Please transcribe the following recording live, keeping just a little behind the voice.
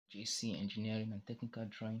JC Engineering and Technical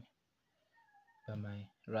Drawing. By my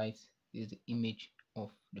right is the image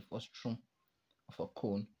of the first room of a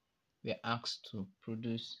cone. We are asked to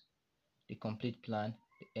produce the complete plan,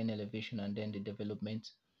 the end elevation, and then the development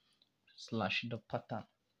 / the pattern.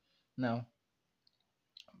 Now,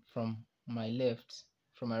 from my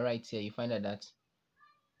right here, you find out that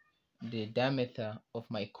the diameter of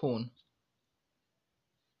my cone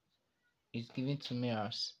is given to me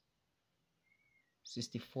as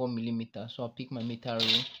 64 millimeters. So I'll pick my meter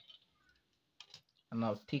rule and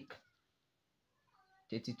I'll take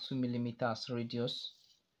 32 millimeters radius.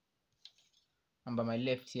 And by my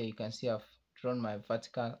left here, you can see I've drawn my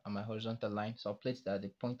vertical and my horizontal line. So I'll place it at the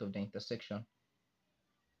point of the intersection,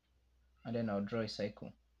 and then I'll draw a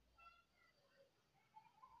circle.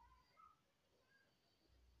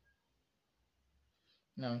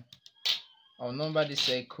 Now, I'll number this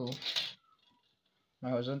circle,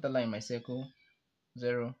 my horizontal line, my circle,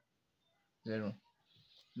 0, 0.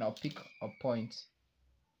 Now I'll pick a point,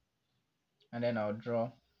 and then I'll draw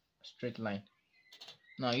a straight line.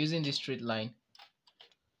 Now, using this straight line,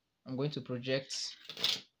 I'm going to project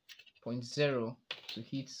point 0 to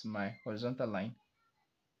hit my horizontal line.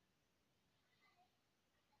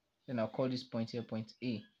 Then I'll call this point here point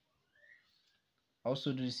A.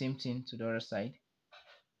 Also do the same thing to the other side.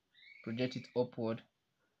 Project it upward,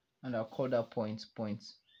 and I'll call that point point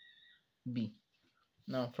B.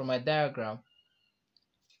 Now, from my diagram,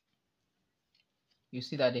 you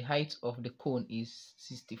see that the height of the cone is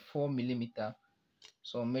 64 millimeter.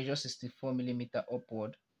 So I'll measure 64 millimeter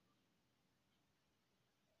upward.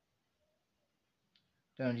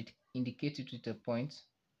 Then I'll indicate it with a point.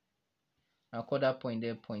 I'll call that point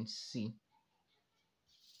there point C.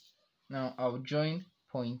 Now I'll join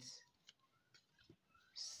point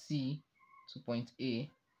C to point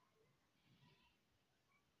A,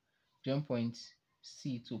 join point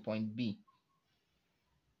C to point B,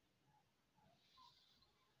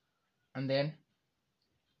 and then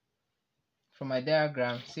from my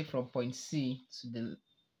diagram, see from point C to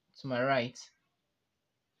my right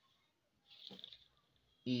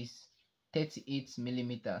is 38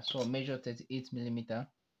 millimeter. So I'll measure 38 millimeter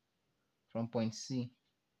from point C,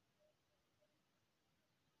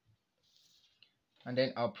 and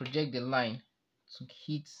then I'll project the line to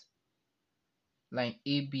hit line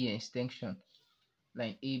AB extension,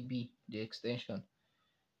 line AB, the extension.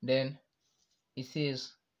 Then it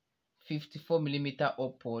says 54 millimeter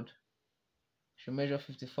upward. Should measure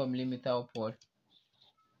 54 millimeter upward.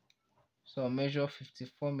 So I'll measure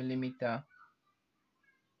 54 millimeter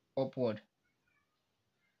upward.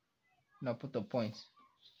 Now put a point.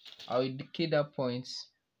 I'll indicate that point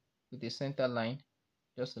with a center line,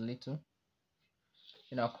 just a little.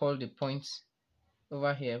 And I'll call the point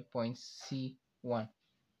over here point C1.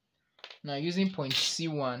 Now, using point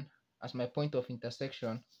C1 as my point of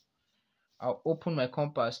intersection, I'll open my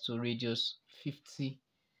compass to radius 50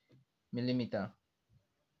 millimeter.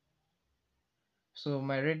 So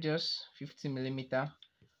my radius 50 millimeter,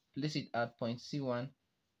 place it at point C1.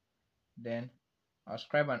 Then I'll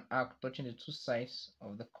scribe an arc touching the two sides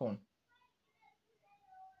of the cone.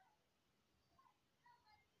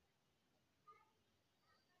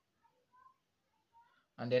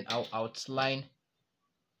 And then I'll outline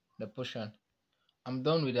the portion. I'm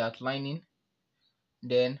done with the outlining.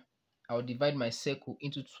 Then I'll divide my circle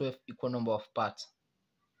into 12 equal number of parts.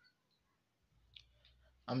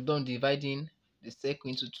 I'm done dividing the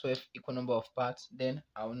circle into 12 equal number of parts. Then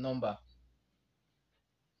I'll number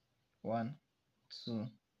 1, 2,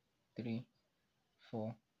 3,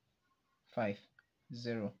 4, 5,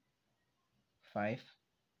 0, 5,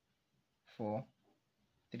 4,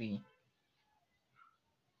 3,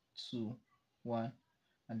 2, 1,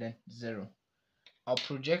 and then 0. I'll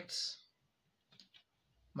project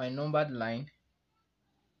my numbered line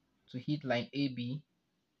to hit line AB.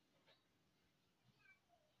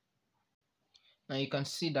 Now you can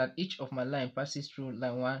see that each of my line passes through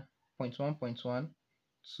line 1.1.1,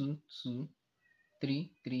 2, 2,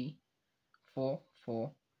 3, 3, 4,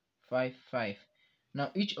 4, 5, 5.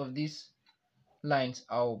 Now each of these lines,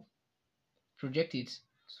 I'll project it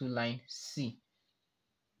to line C.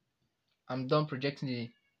 I'm done projecting the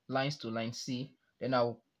lines to line C. Then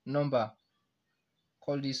I'll number,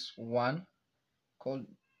 call this 1, call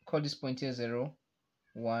this point here 0,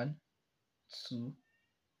 1, 2,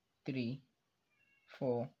 3,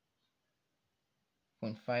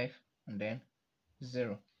 4.5, and then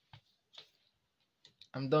 0.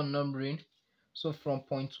 I'm done numbering. So from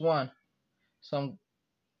point 1, so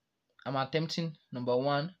I'm attempting number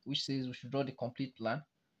 1, which says we should draw the complete plan.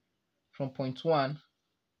 From point 1,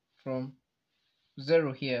 from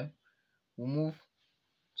 0 here, we'll move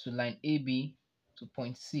to line AB to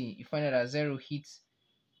point C. You find out that 0 hits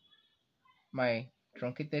my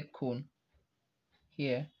truncated cone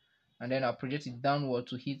here, and then I'll project it downward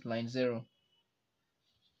to hit line 0.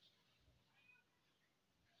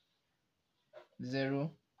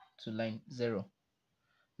 0 to line 0.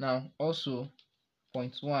 Now also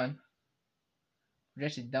point 1,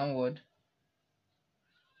 project it downward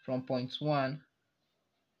from point 1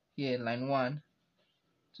 here, line 1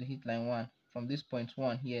 to hit line 1. From this point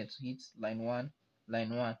 1 here to hit line 1,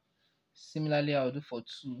 line 1. Similarly, I'll do for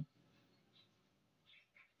 2,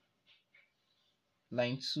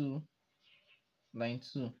 line 2, line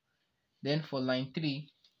 2. Then for line 3,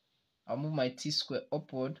 I'll move my T-square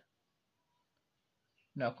upward.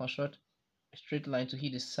 Now construct a straight line to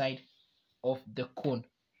hit the side of the cone.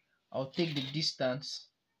 I'll take the distance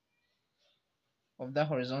of that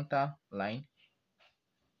horizontal line,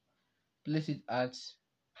 place it at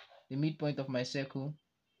the midpoint of my circle,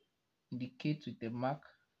 indicate with a mark,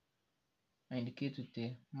 and indicate with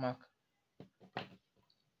a mark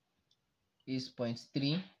is point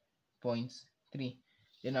 3, point 3.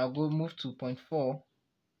 Then I'll go move to point 4,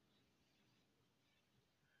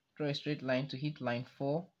 draw a straight line to hit line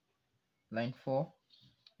 4, line 4.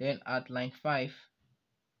 Then at line 5,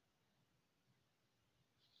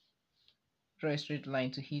 draw a straight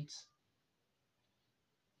line to hit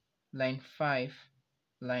line 5,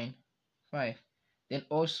 line 5. Then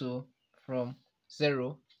also from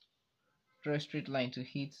 0, draw a straight line to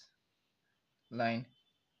hit line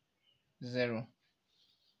 0. You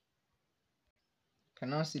can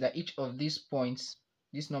now see that each of these points,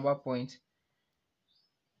 this number point,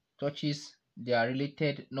 touches their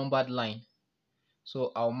related numbered line.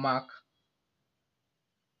 So I'll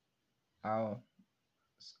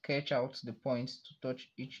sketch out the points to touch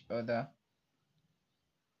each other.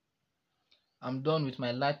 I'm done with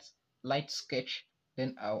my light sketch,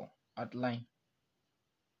 then I'll outline.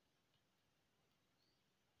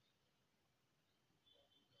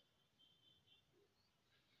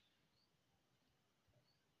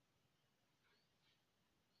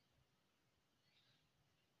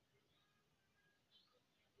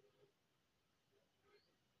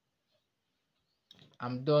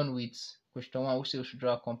 I'm done with question 1, which says we should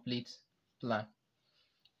draw a complete plan.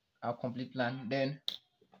 Our complete plan. Then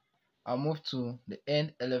I'll move to the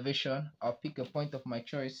end elevation. I'll pick a point of my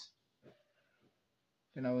choice.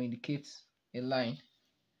 Then I will indicate a line.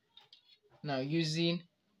 Now using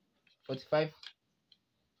 45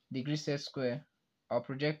 degrees set square, I'll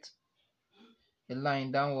project a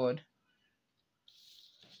line downward,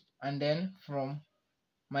 and then from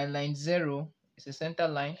my line 0 is a center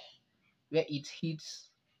line where it hits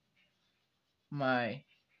my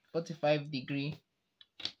 45 degree.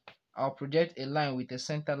 I'll project a line with a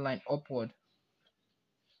center line upward.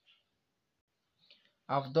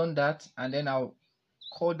 I've done that, and then I'll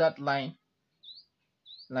call that line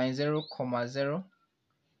 0, 0.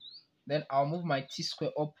 Then I'll move my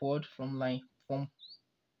T-square upward from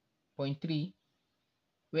point 3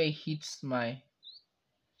 where it hits my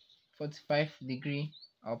 45 degree.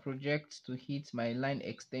 I'll project to hit my line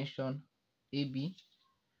extension AB.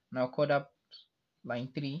 Now call that line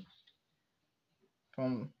 3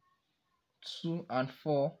 from 2 and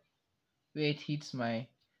 4 where it hits my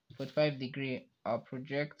 45 degree. I'll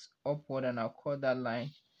project upward and I'll call that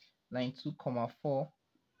line 2, 4.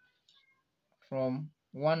 From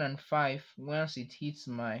 1 and 5, once it hits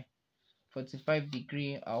my 45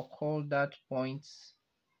 degree, I'll call that point,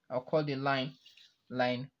 I'll call the line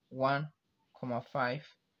 1, 5.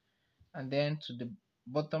 And then to the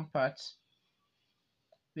bottom part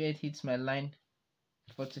where it hits my line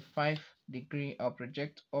 45 degree, I'll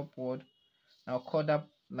project upward. I'll call that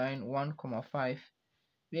line 1, 5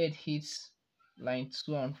 where it hits line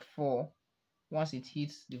 2 and 4. Once it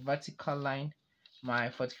hits the vertical line, my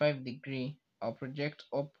 45 degree, I'll project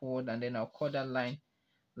upward, and then I'll call that line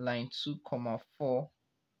 2, 4.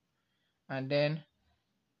 And then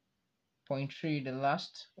point 3, the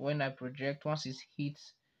last, when I project, once it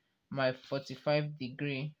hits my 45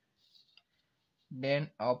 degree, then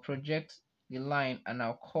I'll project the line and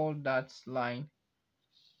I'll call that line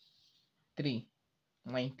 3,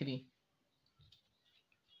 line 3.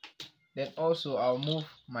 Then also I'll move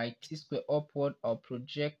my T-square upward. I'll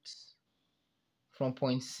project from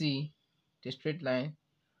point C the straight line.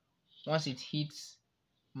 Once it hits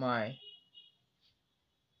my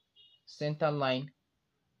center line,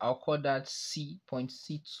 I'll call that point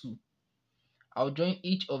C2. I'll join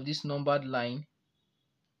each of these numbered line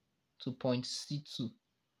to point C2.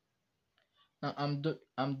 Now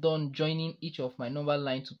I'm done joining each of my numbered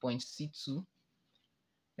line to point C2.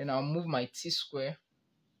 Then I'll move my T-square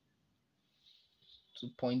to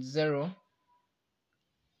point 0.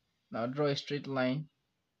 Now draw a straight line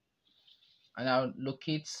and I'll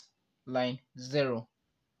locate line 0.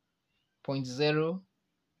 Point 0,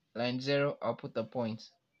 line 0, I'll put a point.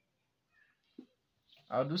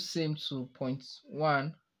 I'll do same to point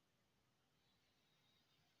 1.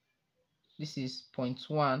 This is point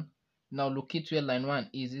 1. Now locate where line 1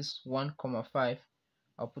 is. This 1, 5.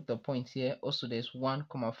 I'll put a point here. Also there's 1,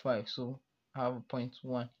 5. So I have a point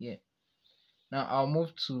 1 here. Now I'll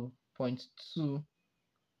move to point 2.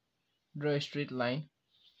 Draw a straight line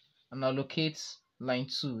and I'll locate line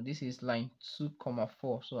 2. This is line 2,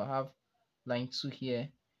 4. So I have line 2 here.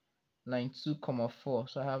 Line 2, 4.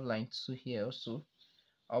 So I have line 2 here also.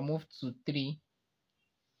 I'll move to 3.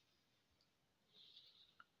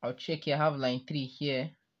 I'll check here. I have line 3 here.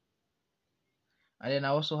 And then I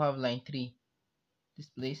also have line 3 this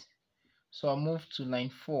place. So I'll move to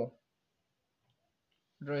line 4.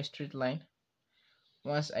 Draw a straight line.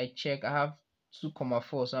 Once I check, I have 2,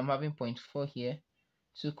 4. So I'm having point 4 here.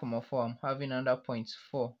 2, 4. I'm having another point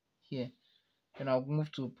 4 here. Then I'll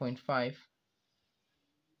move to point 5.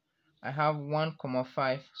 I have 1,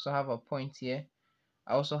 5. So I have a point here.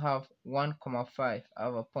 I also have 1, 5. I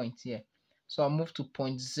have a point here. So I'll move to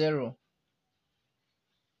point 0.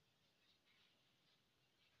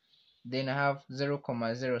 Then I have 0,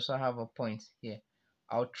 0. So I have a point here.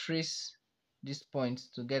 I'll trace these points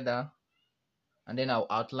together and then I'll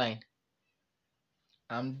outline.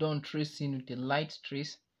 I'm done tracing with a light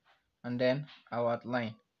trace and then I'll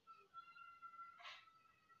outline.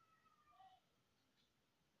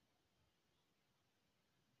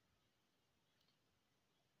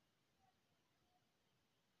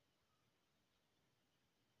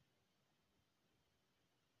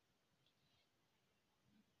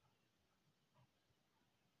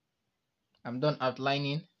 I'm done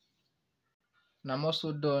outlining, and I'm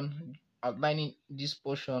also done outlining this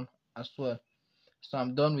portion as well. So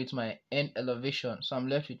I'm done with my end elevation. So I'm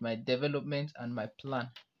left with my development and my plan.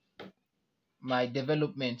 My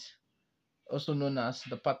development, also known as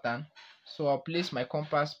the pattern. So I'll place my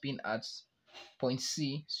compass pin at point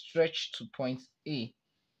C, stretch to point A,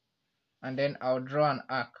 and then I'll draw an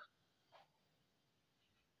arc.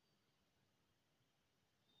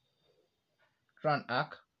 Draw an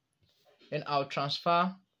arc. Then I'll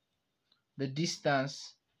transfer the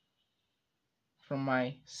distance from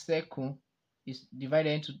my circle is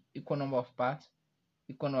divided into equal number of parts.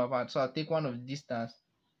 So I'll take one of the distance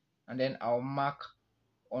and then I'll mark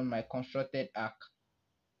on my constructed arc.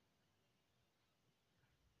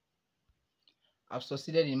 I've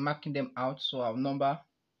succeeded in marking them out, so I'll number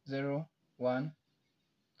 0, 1,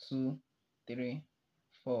 2, 3,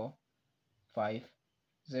 4, 5,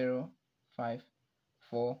 0, 5,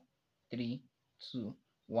 4, 3, 2,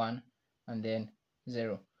 1, and then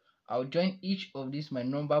 0. I'll join each of these my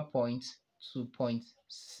number points to point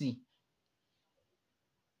C.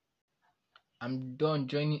 I'm done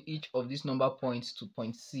joining each of these number points to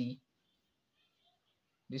point C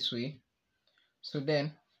this way. So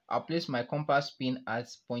then I'll place my compass pin at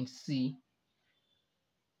point C.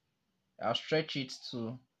 I'll stretch it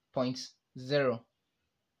to point 0.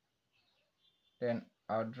 Then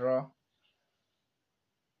I'll draw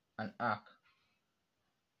an arc.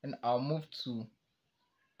 Then I'll move to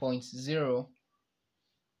point 0.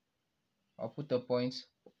 I'll put a point,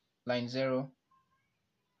 line 0,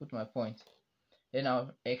 put my point. Then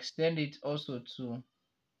I'll extend it also to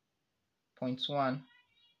point 1.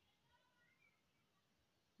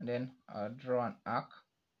 And then I'll draw an arc.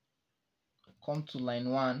 Come to line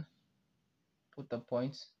 1, put a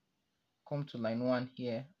point. Come to line 1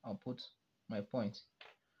 here, I'll put my point.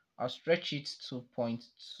 I'll stretch it to point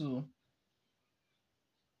 2.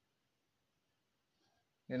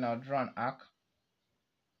 Then I'll draw an arc.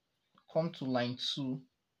 Come to line 2,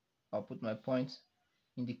 I'll put my point.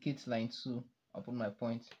 Indicate line 2, I'll put my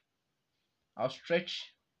point. I'll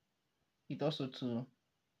stretch it also to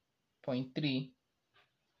point 3.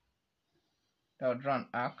 I'll draw an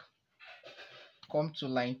arc. Come to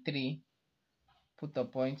line 3, put a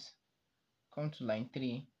point. Come to line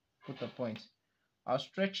 3, put a point. I'll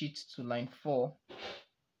stretch it to line 4.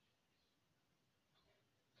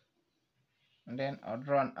 And then I'll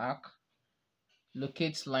draw an arc.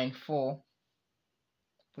 Locate line 4,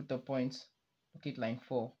 put a point. Locate line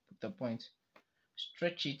 4, put a point.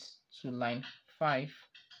 Stretch it to line 5.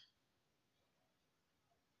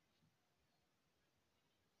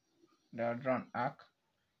 Then I'll draw an arc.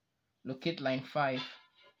 Locate line 5,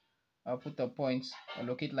 I'll put a point. I'll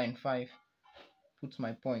locate line 5, put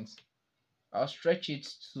my point. I'll stretch it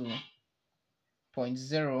to point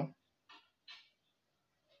 0.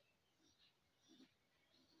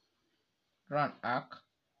 run arc,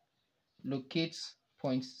 locate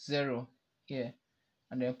point 0 here,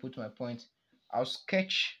 and then put my point. I'll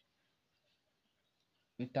sketch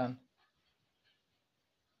with an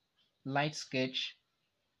light sketch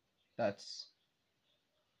that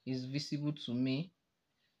is visible to me,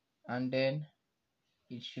 and then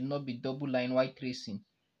it should not be double line white tracing.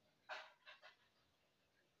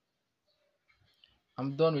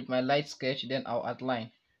 I'm done with my light sketch, then I'll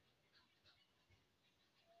outline.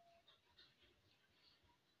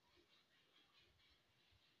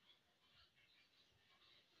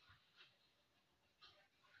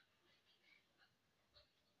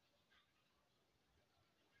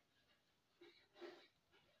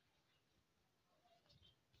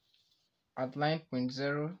 Outline point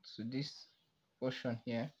 0 to this portion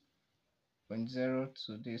here, point 0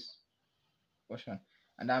 to this portion,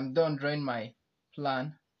 and I'm done drawing my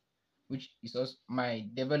plan, which is also my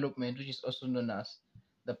development, which is also known as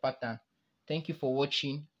the pattern. Thank you for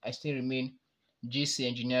watching. I still remain JC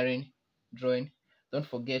Engineering Drawing. Don't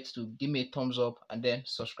forget to give me a thumbs up and then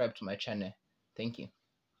subscribe to my channel. Thank you.